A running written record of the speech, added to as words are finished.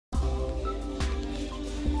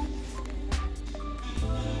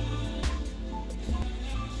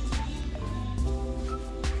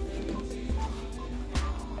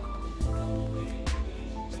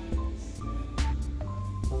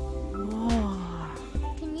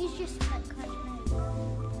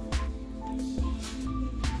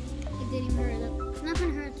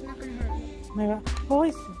Ahí va.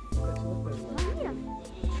 ¡Uy! Mira.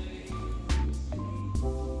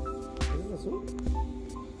 ¿Es azul?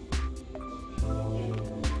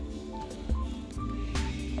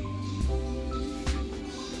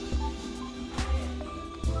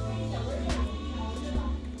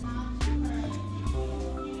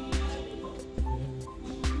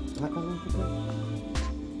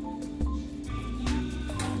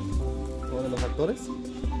 ¿O de los actores?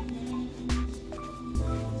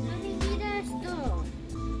 Mira esto.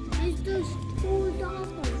 Estos $4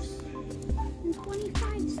 and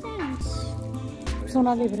 25 cents. Es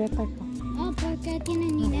una libreta, hijo. Oh, ¿por qué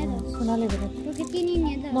tienen dinero? Es una libreta. ¿Por qué tienen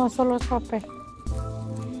dinero? No, solo es papel.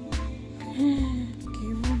 ¡Qué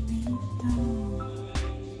bonita!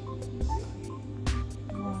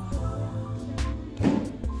 Wow.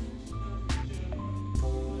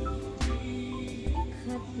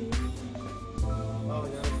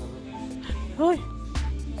 ¡Uy!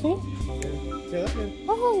 ¿Sí? ¿Se da?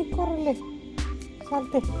 ¡Ay, córrele!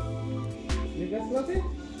 ¡Salte! ¿Llegas, Lati?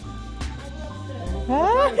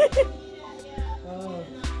 ¡Ay!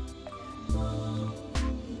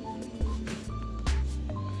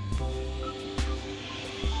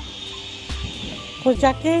 Pues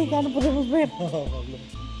ya que, ya no podemos ver.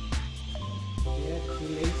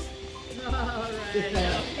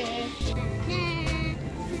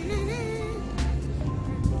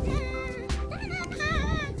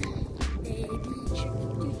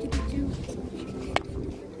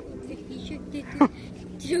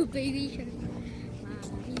 Baby shark.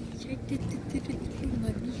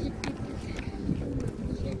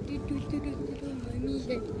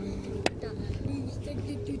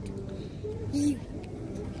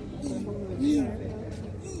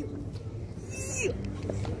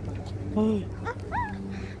 Ay.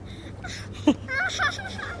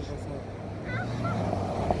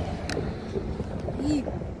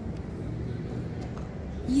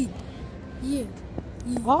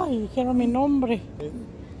 Ay, dijeron mi nombre.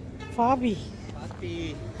 Fabi.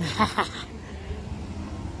 Papi.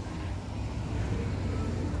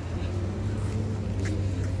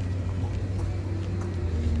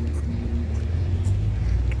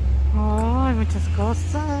 Ay, muchas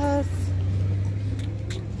cosas.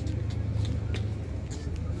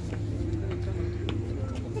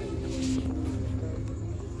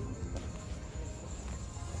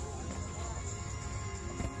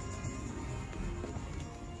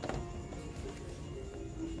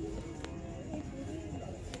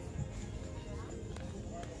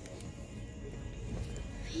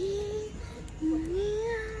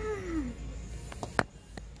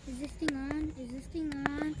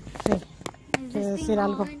 Sí, quiero decir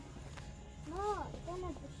algo.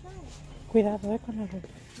 Cuidado, con la ropa.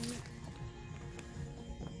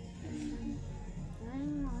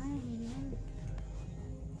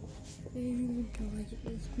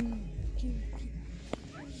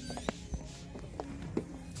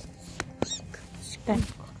 Ten.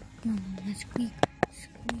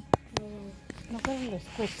 No quiero el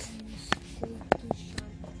squeak.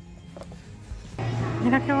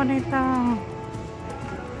 Mira qué bonito. Mami,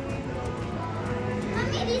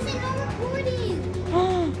 dice no recording.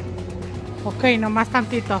 Ok, nomás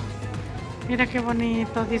tantito. Mira qué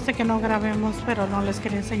bonito. Dice que no grabemos, pero no les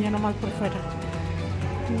quería enseñar nomás por fuera.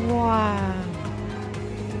 Wow.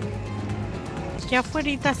 Aquí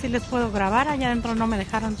afuera sí les puedo grabar. Allá adentro no me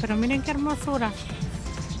dejaron, pero miren qué hermosura.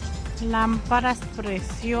 Lámparas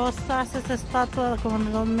preciosas. Esa estatua como de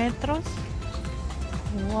 2 metros.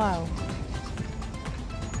 Wow.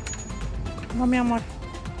 No, mi amor.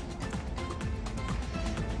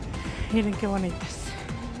 Miren qué bonitas.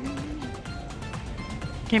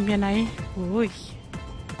 ¿Quién viene ahí? Uy.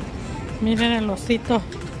 Miren el osito.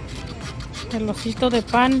 El osito de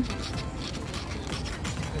pan.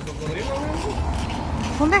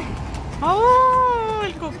 ¿Dónde? Oh,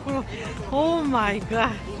 el cocodrilo. Oh my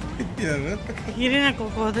god. Miren el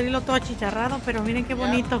cocodrilo todo achicharrado, pero miren qué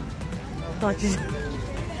bonito. Todo,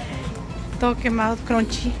 todo quemado,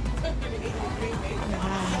 crunchy.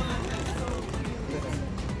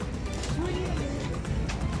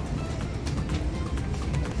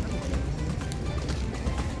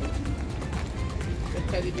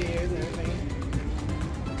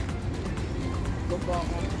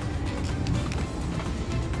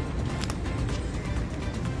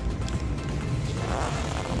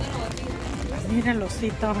 Mira el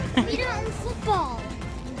osito. Mira un fútbol.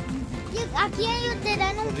 Aquí ellos te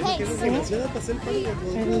dan un cake.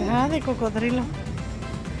 El de cocodrilo.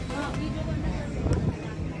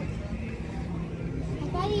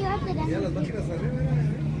 Acá arriba te dan Las máquinas arriba,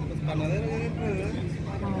 los panaderos ya dentro, ¿verdad?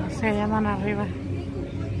 Se llaman arriba.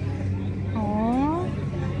 Oh.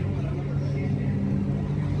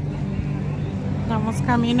 Estamos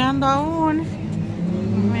caminando aún.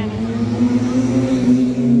 Miren.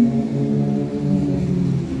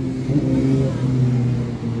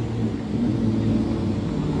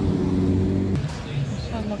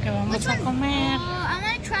 Eso es lo que vamos a comer. I'm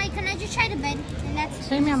gonna try. Can I just try the bed? And that's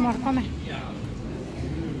Sí, mi amor, come.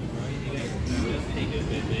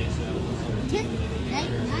 it. Right?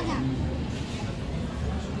 Nada.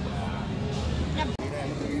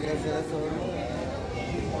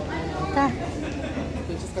 Acá.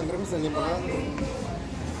 Pinches cangrejos en limonada.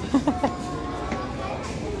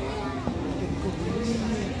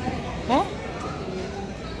 ¿Eh?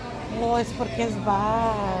 Oh, es porque es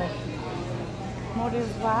bar. Amor,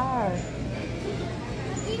 es bar.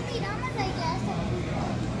 Sí, miramos allá.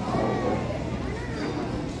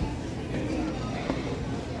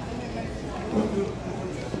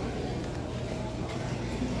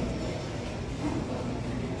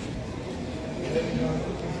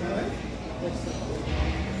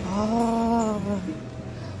 Ah,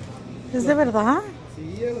 ¿es de verdad?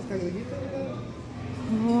 Sí, a los cangrejitos.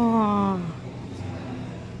 Oh,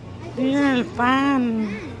 miren el pan.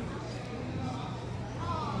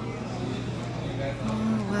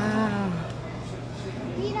 Oh, wow.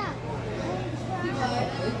 Mira.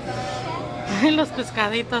 Ay, los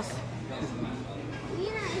pescaditos.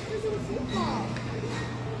 Mira, esto es un fruto.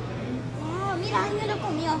 Oh, mira, ahí me lo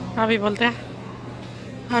comió. Abby, voltea.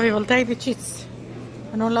 Abby, voltea y de cheese.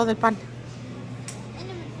 En un lado del pan.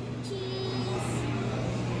 Cheese.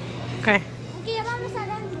 Ok. Ok, ya vamos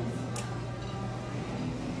adentro.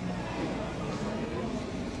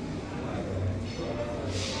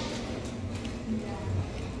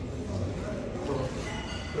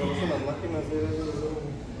 Pero usan las máquinas de...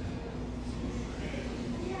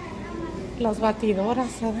 Las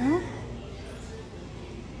batidoras, ¿verdad?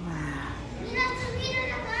 Wow. Mira, mira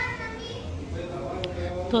la carne.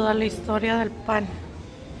 Toda la historia del pan.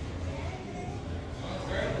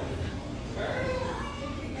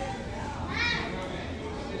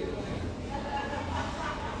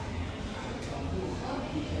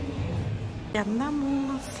 Y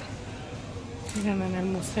andamos. Miren, en el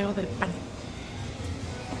Museo del Pan.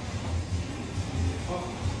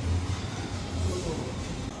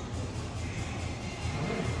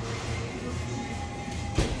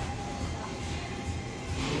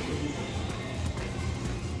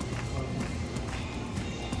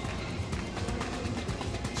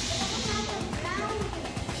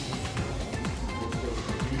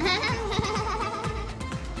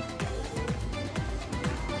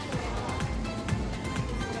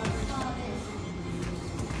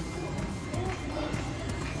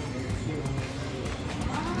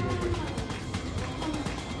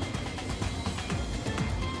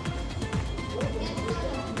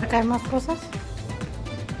 Acá hay más cosas.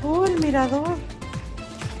 Oh, el mirador.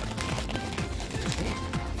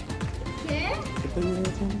 ¿Qué? ¿Qué te miras?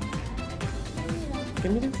 ¿Qué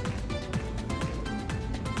miras?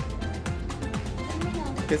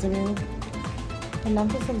 ¿Qué se mira? El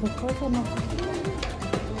antes el después, ¿o no?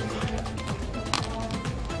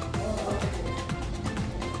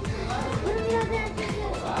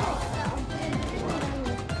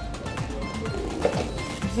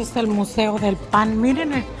 Ese es el Museo del Pan.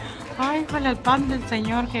 Miren el... Ay, vale, el pan del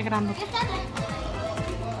Señor, qué grande. Eso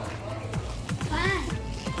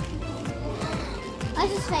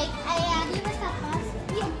es fake. Arriba está más.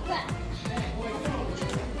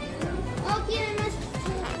 Oh, quiere más.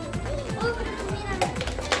 Oh, pero mira.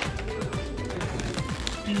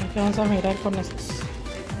 Mira, que vamos a mirar con estos.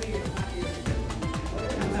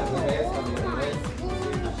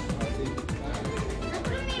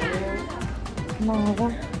 Nada.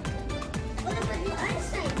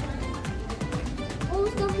 Oh,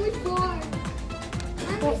 está muy far.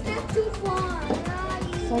 Mami, está too far.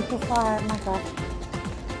 Soy too far, my God.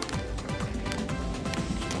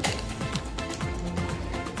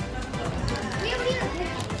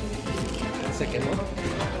 ¿Se quemó?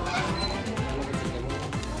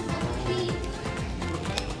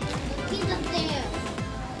 He's up there.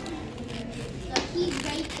 He's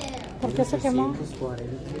right there. ¿Por qué se quemó?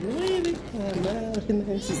 1949.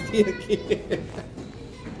 No existía aquí. Esto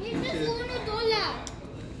es $1.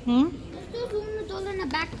 ¿Mm? Esto es $1 in the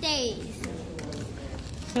back days.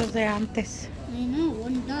 Eso es de antes. I know,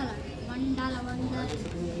 $1. $1.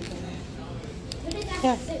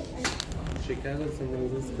 Yes. Chicago, San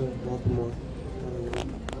Francisco, Baltimore.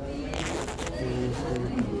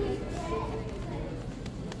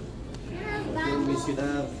 Mi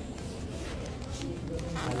ciudad.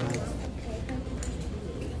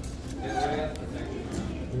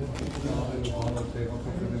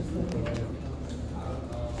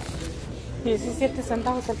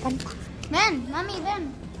 $17 el pan. Ven, mami, ven.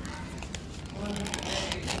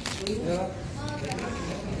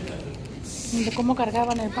 ¿De cómo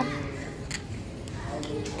cargaban el pan?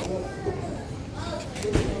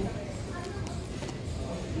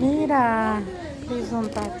 Mira, please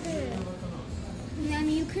don't touch.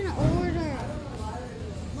 Mami, you can order.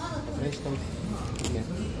 Nice one. Yeah.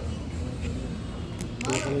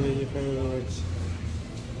 Those are your favorite words.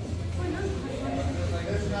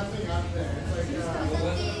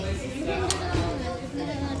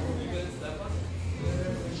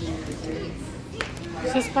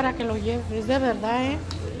 Eso es para que lo lleves, es de verdad, ¿eh?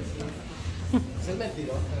 Es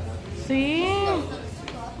mentiroso. Sí.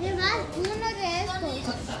 Llevar uno de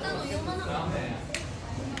estos.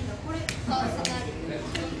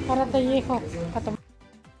 Párate, hijo. A tomar.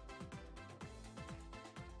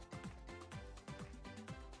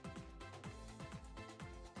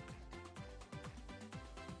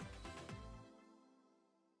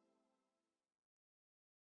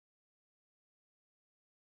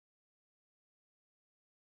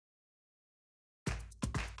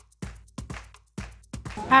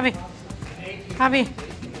 Javi, Javi,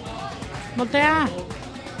 voltea.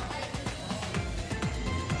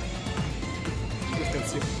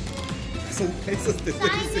 Son esos te estoy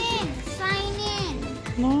Sign diciendo. in, sign in,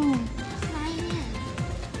 No. sign in.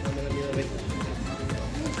 No me da miedo, ve.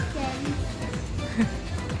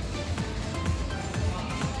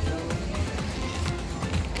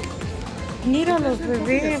 Mira los Fácil de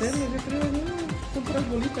bebés. hacerlo, yo creo, no. Son puras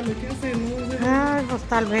bolitas lo que hacen, ¿no? Ay, pues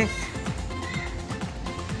tal vez.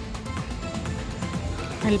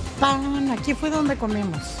 El pan, aquí fue donde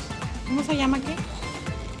comimos. ¿Cómo se llama aquí?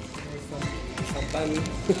 San pan.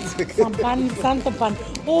 San pan, santo pan.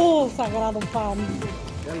 Oh, sagrado pan.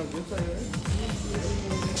 Ya los vio, ¿eh?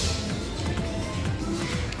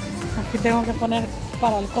 Aquí tengo que poner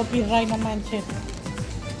para el copyright, no manches.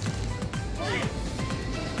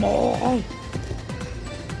 Ay.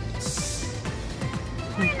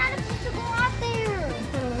 We're not supposed to go out there.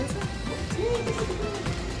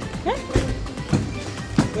 ¿Eh?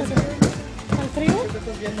 ¿Al frío? Tú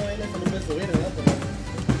estás viendo ahí, no puedes subir, ¿verdad? Pero...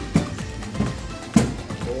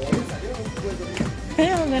 Oh, salió, no puedes subir.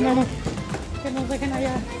 ¿Dónde no? Que nos dejen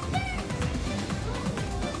allá.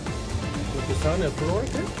 Lo que estaba en el floor,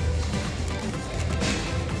 ¿qué?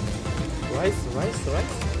 Rice.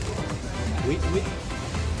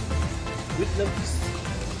 Wheat noodles.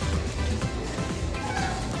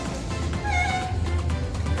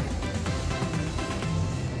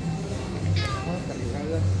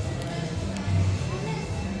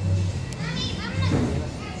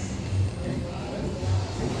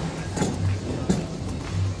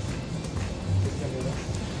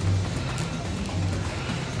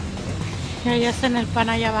 Ya está en el pan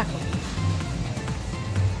allá abajo.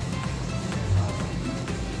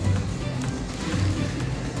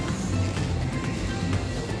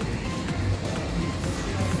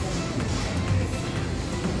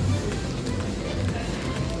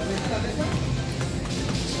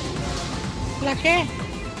 ¿La qué?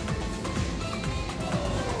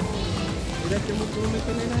 Mira qué montón de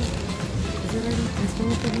canela.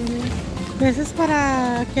 Eso es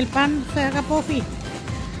para que el pan se haga puffy.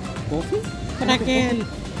 ¿Coffee? Para que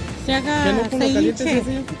se haga, ¿Ya no con lo se caliente hinche.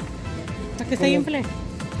 se infla? Para que Con se lo- infle.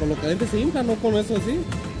 Con lo caliente se infla, no con eso así.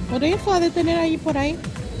 Por eso ha de tener ahí por ahí.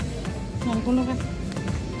 En algún lugar.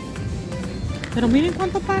 Pero miren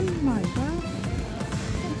cuánto pan. My God.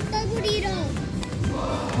 Está burrito.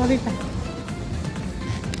 Ahorita.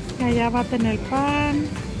 Y allá va a tener pan.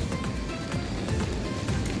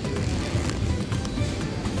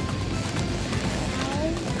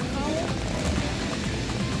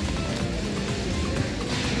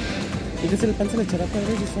 ¿Y que si el pan se le echará a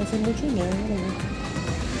perder si se hace mucho? No, no.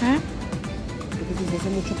 ¿Eh? Creo que si se hace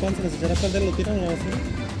mucho pan se les echará a perder, lo tiran a la basura.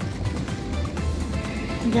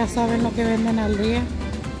 Ya saben lo que venden al día.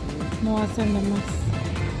 No hacen de más.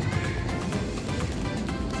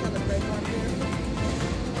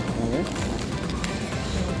 A ver.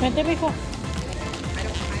 Vente, mijo.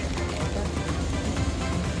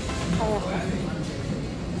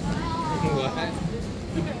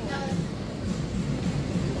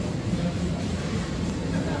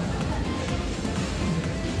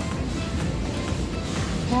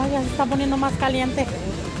 No, ya se está poniendo más caliente.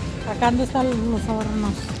 Acá donde están los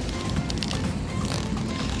hornos.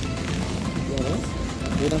 ¿Ya ves?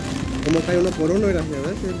 Mira, cómo cae uno por uno, mira, ya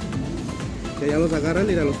ves. Que ya los agarran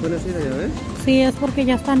y ya los ponen así, ya ves. Sí, es porque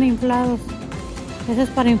ya están inflados. Ese es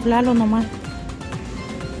para inflarlo nomás. Ya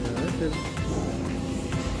ves.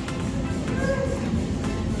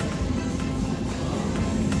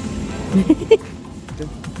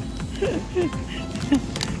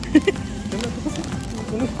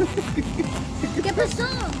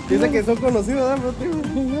 Piensa que son conocidos, ¿verdad? Yo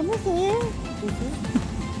no sé.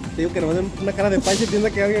 Te digo que nomás una cara de pancha y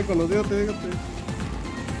piensa que alguien conocido, te digo.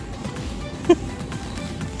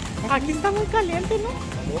 Aquí está muy caliente, ¿no? No,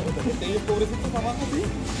 te digo, pobrecitos abajo, sí.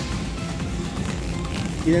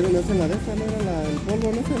 Y era no es en la de esta, no era el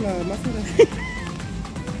polvo, no es en la máscara.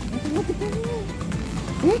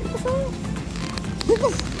 ¿Qué pasó?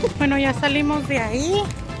 Bueno, ya salimos de ahí.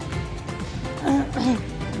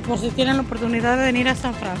 Por si tienen la oportunidad de venir a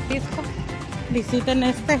San Francisco, visiten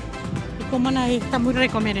este y coman ahí, está muy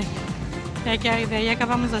rico, miren. De ahí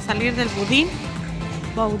acabamos de salir del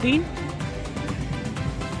Baudín.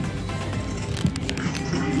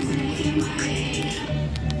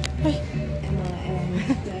 Ay.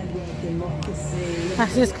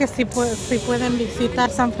 Así es que si pueden visitar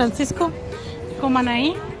San Francisco, coman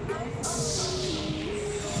ahí.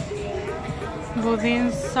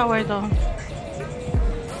 Budín sourdough.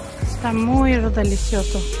 Está muy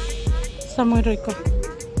delicioso. Está muy rico.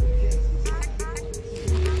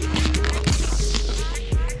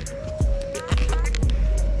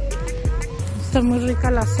 Está muy rica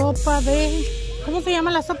la sopa de... ¿Cómo se llama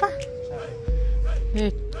la sopa?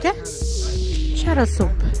 ¿De qué? Chowder soup.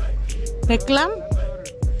 ¿De Clam?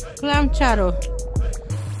 Clam Chowder.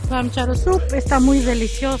 Clam Chowder soup. Está muy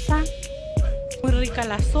deliciosa. Muy rica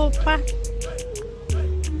la sopa.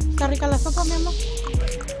 ¿Está rica la sopa, mi amor?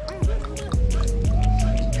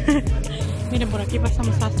 Miren, por aquí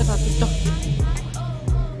pasamos hace ratito.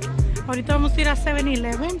 Ahorita vamos a ir a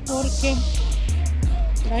 7-Eleven porque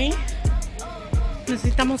por ahí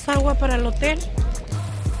necesitamos agua para el hotel.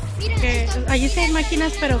 Que allí sí hay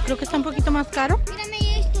máquinas, pero creo que está un poquito más caro.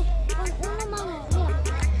 Mírame esto, con una mano.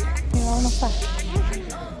 Mira, vamos a...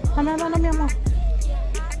 Dame la mano, mi amor.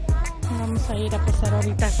 Vamos a ir a pasar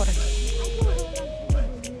ahorita por aquí.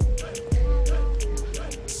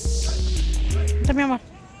 Vente, mi amor.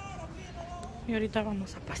 Y ahorita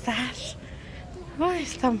vamos a pasar. Ay,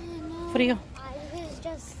 está frío.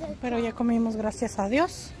 Pero ya comimos, gracias a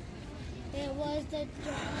Dios.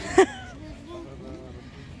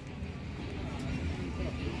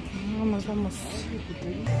 Vamos.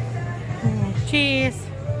 Cheese.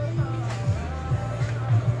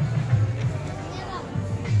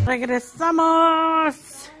 Regresamos.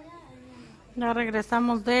 Ya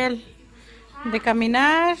regresamos de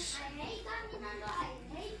caminar.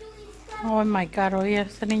 Oh my God, oye,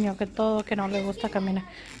 ese niño que no le gusta caminar.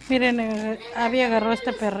 Miren, Abby agarró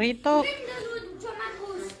este perrito.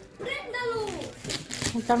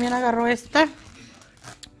 Y también agarró esta.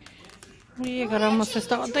 Y agarramos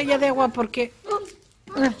esta botella de agua porque...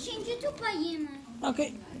 Ok.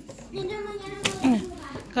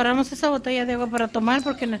 Agarramos esa botella de agua para tomar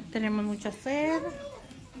porque tenemos mucha sed.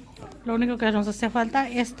 Lo único que nos hace falta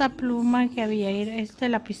es esta pluma que había ahí, este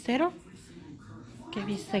lapicero que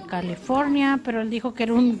dice California, pero él dijo que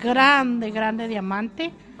era un grande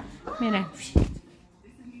diamante. Miren.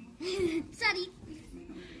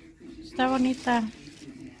 Está bonita.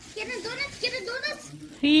 ¿Quieres donuts? ¿Quieres donuts?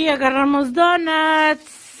 Sí, agarramos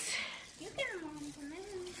donuts. Yo quiero comer.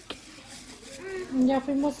 Ya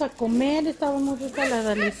fuimos a comer, estaba muy rica,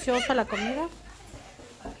 deliciosa la comida.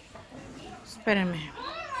 Espérenme.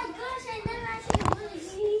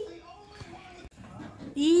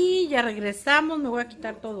 Y ya regresamos, me voy a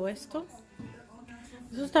quitar todo esto.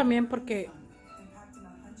 Eso es también porque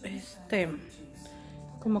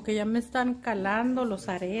como que ya me están calando los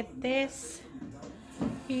aretes.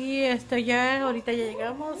 Y ya ahorita ya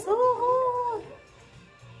llegamos.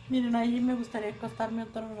 Miren, ahí me gustaría acostarme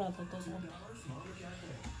otro rato.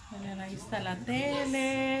 Miren, ahí está la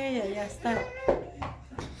tele, y allá está.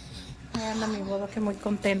 Ahí anda mi bodo, que muy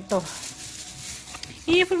contento.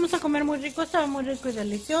 Y fuimos a comer muy rico, estaba muy rico y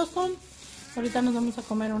delicioso. Ahorita nos vamos a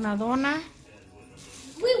comer una dona.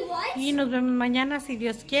 Y nos vemos mañana si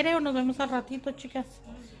Dios quiere, o nos vemos al ratito, chicas.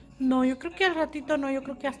 No, yo creo que al ratito no, yo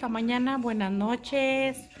creo que hasta mañana. Buenas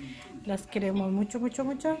noches. Las queremos mucho, mucho,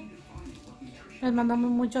 mucho. Les mandamos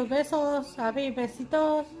muchos besos. Abby,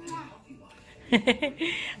 besitos.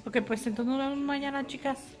 Ok, pues entonces nos vemos mañana,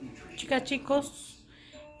 chicas. Chicas, chicos.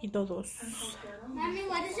 Y todos. Mami,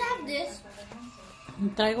 what does have this?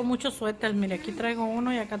 Traigo muchos suéteres, mire, aquí traigo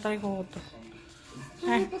uno y acá traigo otro.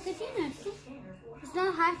 Mami, ¿por qué tienes esto? It's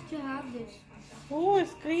not have to have this. Oh, es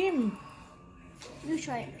cream. You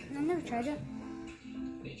try it. I've never tried it.